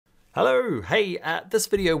Hello, hey, this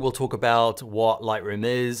video we'll talk about what Lightroom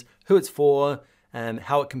is, who it's for, and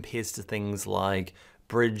how it compares to things like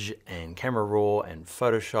Bridge and Camera Raw and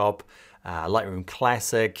Photoshop, Lightroom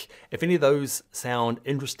Classic. If any of those sound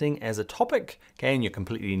interesting as a topic, okay, and you're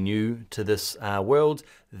completely new to this world,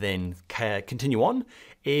 then continue on.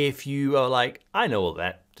 If you are like, I know all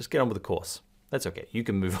that, just get on with the course. That's okay, you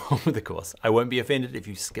can move on with the course. I won't be offended if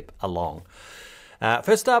you skip along.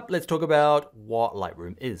 First up, let's talk about what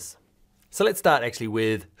Lightroom is. So let's start actually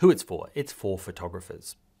with who it's for. It's for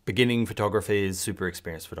photographers. Beginning photographers, super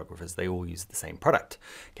experienced photographers, they all use the same product.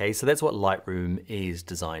 Okay, so that's what Lightroom is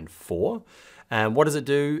designed for. And what does it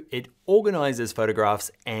do? It organizes photographs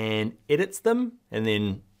and edits them and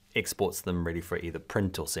then exports them ready for either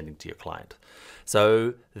print or sending to your client.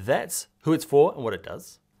 So that's who it's for and what it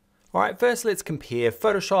does. All right, first let's compare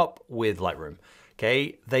Photoshop with Lightroom.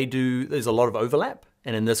 Okay, there's a lot of overlap.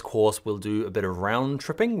 And in this course, we'll do a bit of round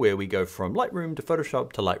tripping where we go from Lightroom to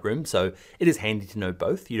Photoshop to Lightroom. So it is handy to know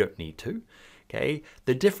both. You don't need to. Okay.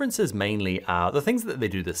 The differences mainly are the things that they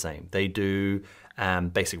do the same. They do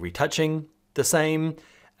basic retouching the same,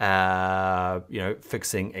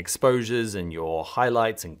 fixing exposures and your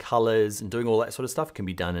highlights and colors and doing all that sort of stuff can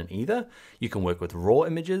be done in either. You can work with raw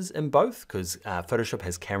images in both because Photoshop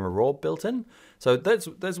has Camera Raw built in. So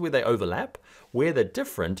that's where they overlap. Where they're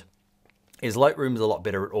different is Lightroom's a lot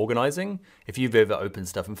better at organizing. If you've ever opened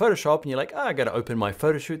stuff in Photoshop and you're like, I gotta open my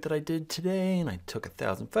photo shoot that I did today and I took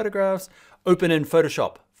 1,000 photographs, open in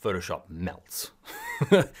Photoshop. Photoshop melts.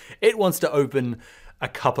 It wants to open a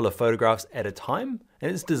couple of photographs at a time and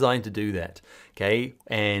it's designed to do that, okay?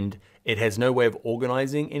 And it has no way of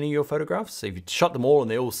organizing any of your photographs. So if you shot them all and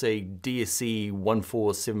they all say DSC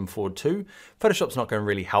 14742, Photoshop's not gonna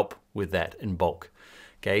really help with that in bulk.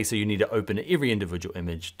 Okay, so you need to open every individual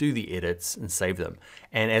image, do the edits, and save them.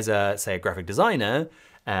 And as say a graphic designer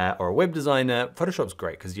or a web designer, Photoshop's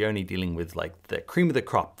great because you're only dealing with like the cream of the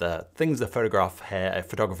crop, the things the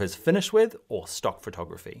photographers finish with, or stock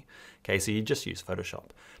photography. Okay, so you just use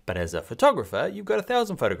Photoshop. But as a photographer, you've got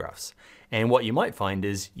 1,000 photographs. And what you might find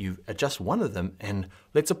is you adjust one of them and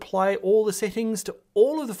let's apply all the settings to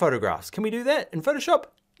all of the photographs. Can we do that in Photoshop?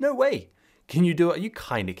 No way. Can you do it? You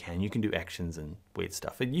kind of can. You can do actions and weird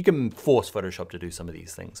stuff. And you can force Photoshop to do some of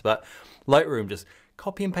these things. But Lightroom, just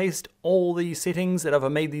copy and paste all these settings that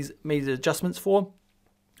I've made adjustments for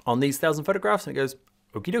on these 1,000 photographs, and it goes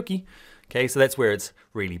okie dokie. Okay, so that's where it's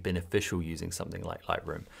really beneficial using something like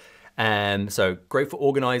Lightroom. So great for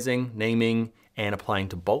organizing, naming, and applying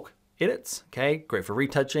to bulk edits. Okay, great for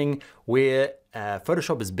retouching. Where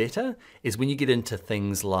Photoshop is better is when you get into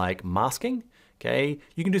things like masking. Okay,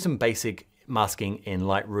 you can do some basic masking in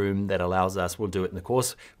Lightroom that allows us, we'll do it in the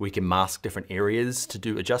course, we can mask different areas to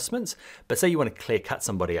do adjustments. But say you want to clear cut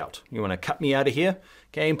somebody out. You want to cut me out of here,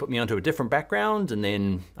 okay, and put me onto a different background and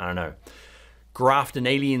then, I don't know, graft an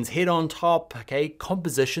alien's head on top, okay,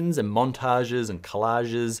 compositions and montages and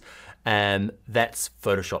collages, and that's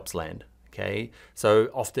Photoshop's land, okay? So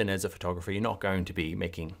often as a photographer, you're not going to be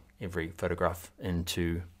making every photograph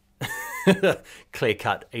into clear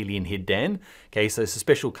cut alien head Dan. Okay, so it's a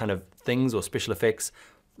special kind of things or special effects,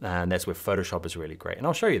 and that's where Photoshop is really great. And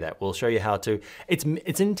I'll show you that. We'll show you how to. It's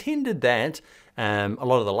intended that a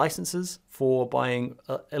lot of the licenses for buying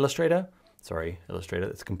Illustrator,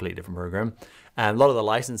 that's a completely different program. A lot of the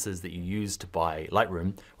licenses that you use to buy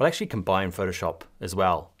Lightroom will actually combine Photoshop as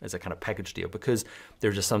well as a kind of package deal because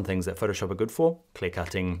there are just some things that Photoshop are good for, clear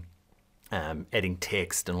cutting, adding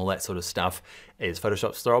text and all that sort of stuff is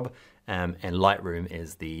Photoshop's throb, and Lightroom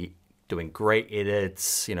is the doing great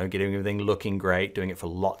edits, getting everything looking great, doing it for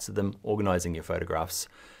lots of them, organizing your photographs.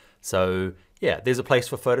 So yeah, there's a place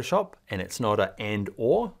for Photoshop and it's not a and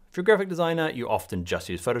or. If you're a graphic designer, you often just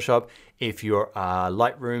use Photoshop. If you're a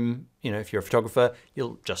Lightroom, if you're a photographer,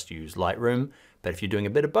 you'll just use Lightroom. But if you're doing a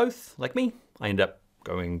bit of both, like me, I end up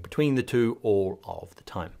going between the two all of the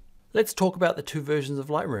time. Let's talk about the two versions of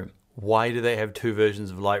Lightroom. Why do they have two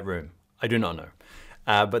versions of Lightroom? I do not know,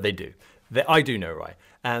 but they do. I do know, right?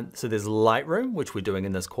 So there's Lightroom, which we're doing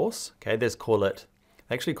in this course. Okay, they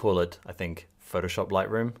actually call it, I think, Photoshop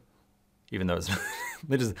Lightroom, even though it's,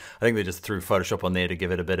 I think they just threw Photoshop on there to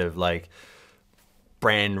give it a bit of like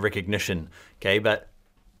brand recognition. Okay, but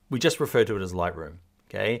we just refer to it as Lightroom.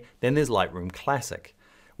 Okay, then there's Lightroom Classic,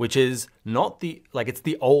 which is not it's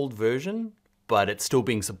the old version, but it's still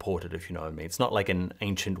being supported, if you know what I mean. It's not like an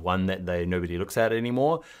ancient one that nobody looks at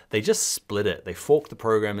anymore. They just split it. They forked the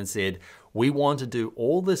program and said, we want to do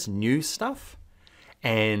all this new stuff,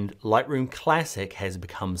 and Lightroom Classic has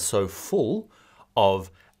become so full of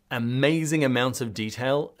amazing amounts of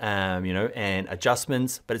detail, you know, and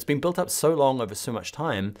adjustments, but it's been built up so long over so much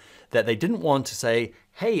time that they didn't want to say,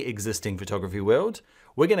 hey, existing photography world,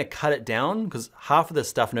 we're gonna cut it down because half of this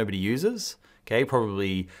stuff nobody uses, okay?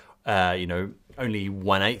 Probably, you know, only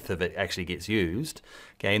 1/8 of it actually gets used,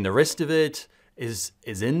 okay? And the rest of it is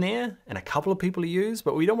in there and a couple of people use,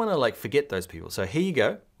 but we don't wanna like forget those people. So here you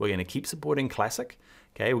go, we're gonna keep supporting Classic.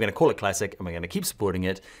 Okay, we're gonna call it Classic and we're gonna keep supporting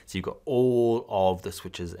it. So you've got all of the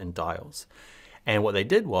switches and dials. And what they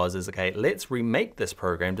did was, okay, let's remake this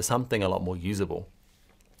program to something a lot more usable.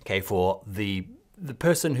 Okay, for the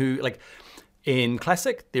person who, like in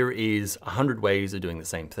Classic, there is 100 ways of doing the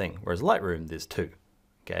same thing, whereas Lightroom, there's 2.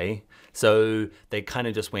 Okay, so they kind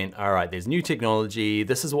of just went, all right, there's new technology.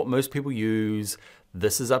 This is what most people use.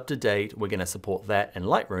 This is up to date. We're gonna support that in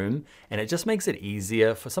Lightroom. And it just makes it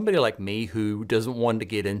easier for somebody like me who doesn't want to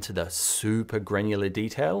get into the super granular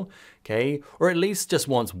detail, okay? Or at least just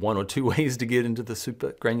wants 1 or 2 ways to get into the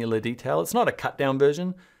super granular detail. It's not a cut down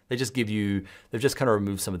version. They just give you, they've just kind of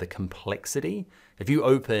removed some of the complexity. If you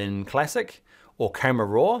open Classic or Camera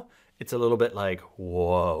Raw, it's a little bit like,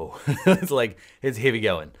 whoa. It's like, it's heavy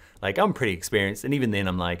going. Like I'm pretty experienced. And even then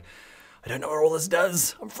I'm like, I don't know what all this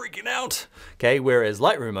does. I'm freaking out. Okay, whereas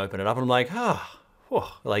Lightroom, open it up and I'm like,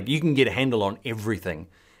 like you can get a handle on everything,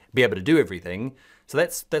 be able to do everything. So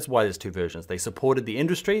that's why there's 2 versions. They supported the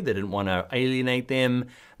industry. They didn't want to alienate them,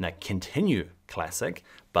 and they continue Classic.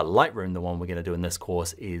 But Lightroom, the one we're going to do in this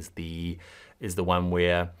course, is the one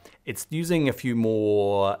where it's using a few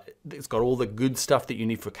more, it's got all the good stuff that you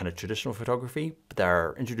need for kind of traditional photography, but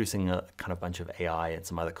they're introducing a kind of bunch of AI and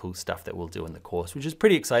some other cool stuff that we'll do in the course, which is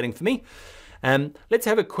pretty exciting for me. Let's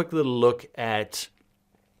have a quick little look at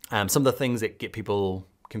some of the things that get people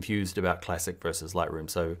confused about Classic versus Lightroom.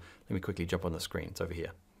 So let me quickly jump on the screen. It's over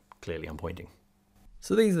here. Clearly I'm pointing.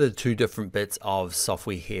 So these are the 2 different bits of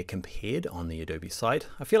software here compared on the Adobe site.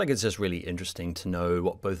 I feel like it's just really interesting to know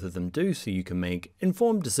what both of them do so you can make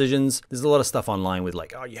informed decisions. There's a lot of stuff online with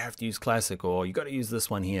like, oh, you have to use Classic or you got to use this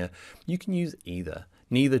one here. You can use either.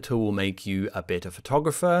 Neither tool will make you a better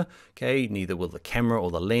photographer, okay? Neither will the camera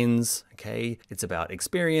or the lens, okay? It's about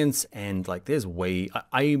experience and like there's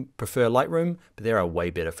I prefer Lightroom, but there are way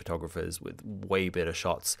better photographers with way better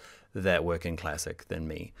shots that work in Classic than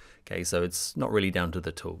me. Okay, so it's not really down to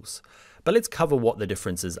the tools. But let's cover what the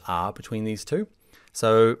differences are between these 2.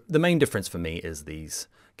 So the main difference for me is these.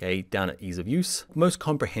 Okay, down at ease of use, most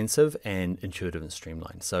comprehensive and intuitive and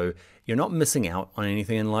streamlined. So you're not missing out on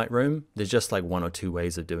anything in Lightroom. There's just like 1 or 2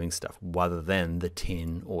 ways of doing stuff rather than the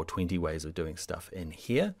 10 or 20 ways of doing stuff in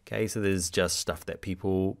here. Okay, so there's just stuff that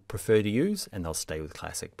people prefer to use and they'll stay with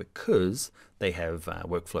Classic because they have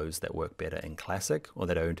workflows that work better in Classic, or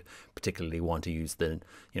they don't particularly want to use the,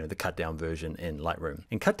 you know, the cut down version in Lightroom.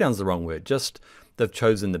 And cut down's the wrong word, just they've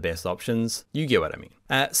chosen the best options. You get what I mean.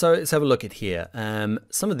 So let's have a look at here.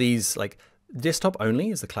 Some of these, like desktop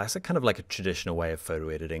only is the Classic, kind of like a traditional way of photo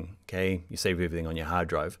editing. Okay, you save everything on your hard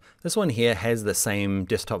drive. This one here has the same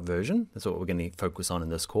desktop version. That's what we're going to focus on in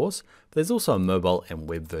this course. But there's also a mobile and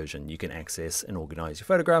web version. You can access and organize your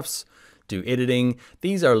photographs, do editing.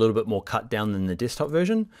 These are a little bit more cut down than the desktop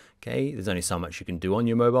version. Okay, there's only so much you can do on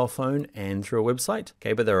your mobile phone and through a website.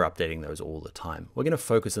 Okay, but they're updating those all the time. We're going to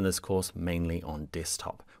focus in this course mainly on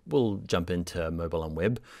desktop. We'll jump into mobile and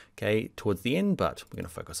web, okay, towards the end, but we're going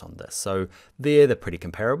to focus on this. So they're pretty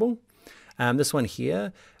comparable. This one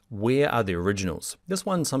here, where are the originals? This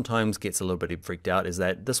one sometimes gets a little bit freaked out, is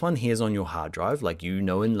that this one here is on your hard drive, like you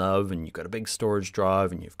know and love, and you've got a big storage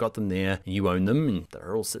drive and you've got them there and you own them and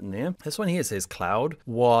they're all sitting there. This one here says cloud.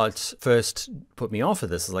 What first put me off of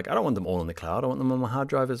this is like, I don't want them all on the cloud. I want them on my hard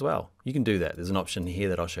drive as well. You can do that. There's an option here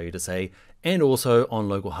that I'll show you to say, and also on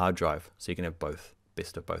local hard drive. So you can have both.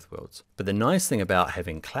 Best of both worlds. But the nice thing about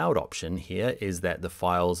having cloud option here is that the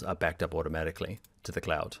files are backed up automatically to the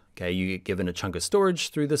cloud. Okay, you get given a chunk of storage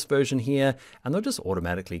through this version here and they'll just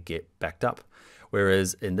automatically get backed up.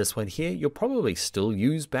 Whereas in this one here, you'll probably still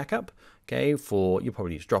use backup. Okay, you'll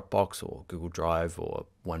probably use Dropbox or Google Drive or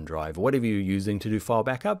OneDrive or whatever you're using to do file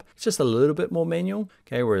backup. It's just a little bit more manual.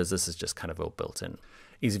 Okay, whereas this is just kind of all built in.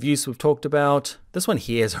 Ease of use we've talked about. This one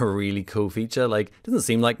here is a really cool feature. Like, doesn't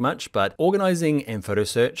seem like much, but organizing and photo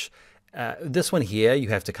search. This one here, you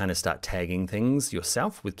have to kind of start tagging things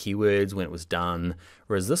yourself with keywords when it was done.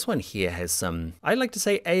 Whereas this one here has some, I like to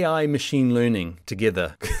say AI machine learning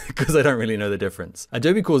together because I don't really know the difference.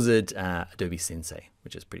 Adobe calls it Adobe Sensei.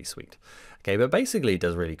 which is pretty sweet. Okay, but basically it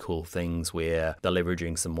does really cool things where they're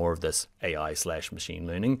leveraging some more of this AI/machine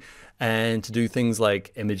learning and to do things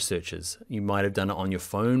like image searches. You might have done it on your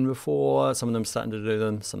phone before. Some of them starting to do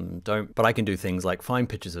them, some don't. But I can do things like find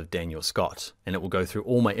pictures of Daniel Scott, and it will go through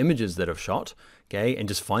all my images that I've shot, okay, and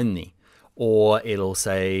just find me. Or it'll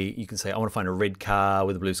say, you can say, I want to find a red car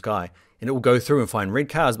with a blue sky. And it will go through and find red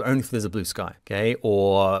cars, but only if there's a blue sky, okay?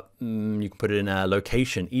 Or you can put it in a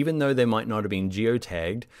location, even though they might not have been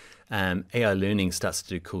geotagged. AI learning starts to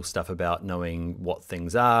do cool stuff about knowing what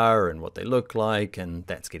things are and what they look like, and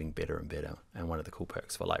that's getting better and better, and one of the cool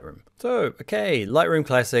perks for Lightroom. So, okay, Lightroom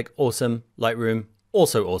Classic, awesome. Lightroom,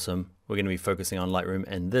 also awesome. We're going to be focusing on Lightroom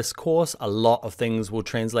in this course. A lot of things will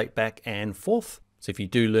translate back and forth. So if you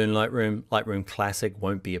do learn Lightroom, Lightroom Classic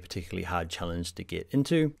won't be a particularly hard challenge to get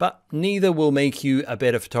into, but neither will make you a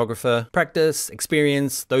better photographer. Practice,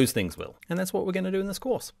 experience, those things will. And that's what we're going to do in this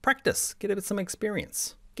course. Practice, get some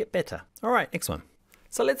experience, get better. All right, next one.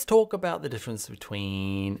 So let's talk about the difference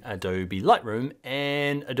between Adobe Lightroom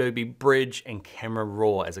and Adobe Bridge and Camera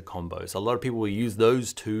Raw as a combo. So a lot of people will use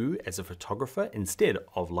those two as a photographer instead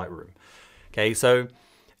of Lightroom. Okay, so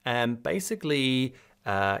basically,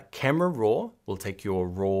 Camera Raw will take your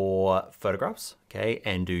raw photographs, okay,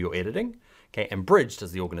 and do your editing, okay, and Bridge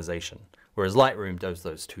does the organization, whereas Lightroom does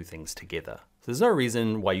those two things together. So there's no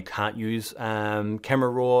reason why you can't use Camera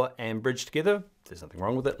Raw and Bridge together. There's nothing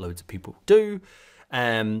wrong with it. Loads of people do,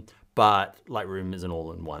 but Lightroom is an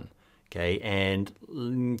all-in-one, okay. And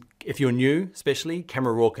if you're new, especially,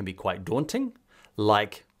 Camera Raw can be quite daunting,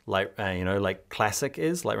 like Classic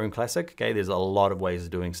is, Lightroom Classic, okay, there's a lot of ways of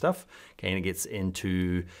doing stuff, okay, and it gets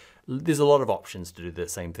into, there's a lot of options to do the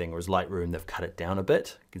same thing, whereas Lightroom, they've cut it down a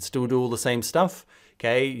bit. You can still do all the same stuff,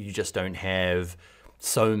 okay, you just don't have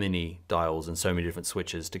so many dials and so many different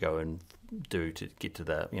switches to go and do to get to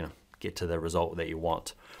the, get to the result that you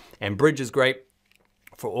want. And Bridge is great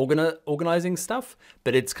for organizing stuff,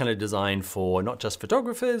 but it's kind of designed for not just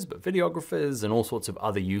photographers, but videographers and all sorts of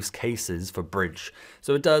other use cases for Bridge.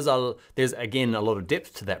 So it does, there's again a lot of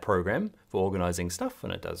depth to that program for organizing stuff,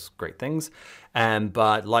 and it does great things.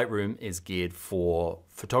 But Lightroom is geared for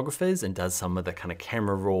photographers and does some of the kind of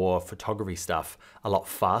Camera Raw photography stuff a lot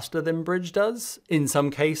faster than Bridge does in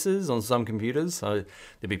some cases on some computers. So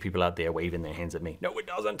there'll be people out there waving their hands at me. No, it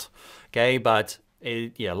doesn't. Okay, but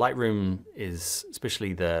yeah, Lightroom is,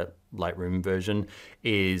 especially the Lightroom version,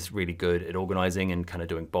 is really good at organizing and kind of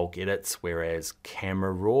doing bulk edits, whereas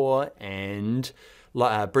Camera Raw and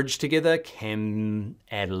Bridge together can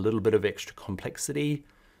add a little bit of extra complexity.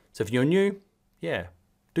 So if you're new, yeah,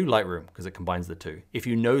 do Lightroom because it combines the two. If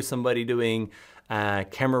you know somebody doing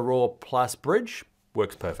Camera Raw plus Bridge,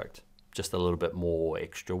 works perfect. Just a little bit more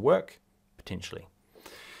extra work, potentially.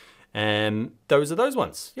 And those are those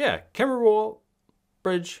ones. Yeah, Camera Raw,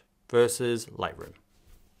 Bridge versus Lightroom.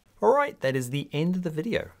 All right, that is the end of the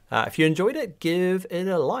video. If you enjoyed it, give it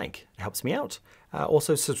a like. It helps me out.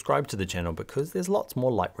 Also subscribe to the channel because there's lots more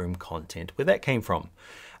Lightroom content where that came from.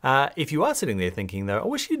 If you are sitting there thinking though, I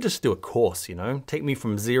wish you'd just do a course, take me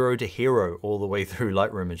from zero to hero all the way through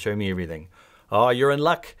Lightroom and show me everything. Oh, you're in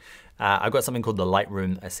luck. I've got something called the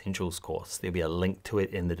Lightroom Essentials course. There'll be a link to it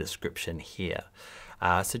in the description here.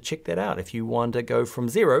 So check that out if you want to go from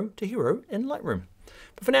zero to hero in Lightroom.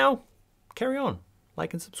 But for now, carry on,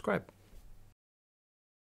 like and subscribe.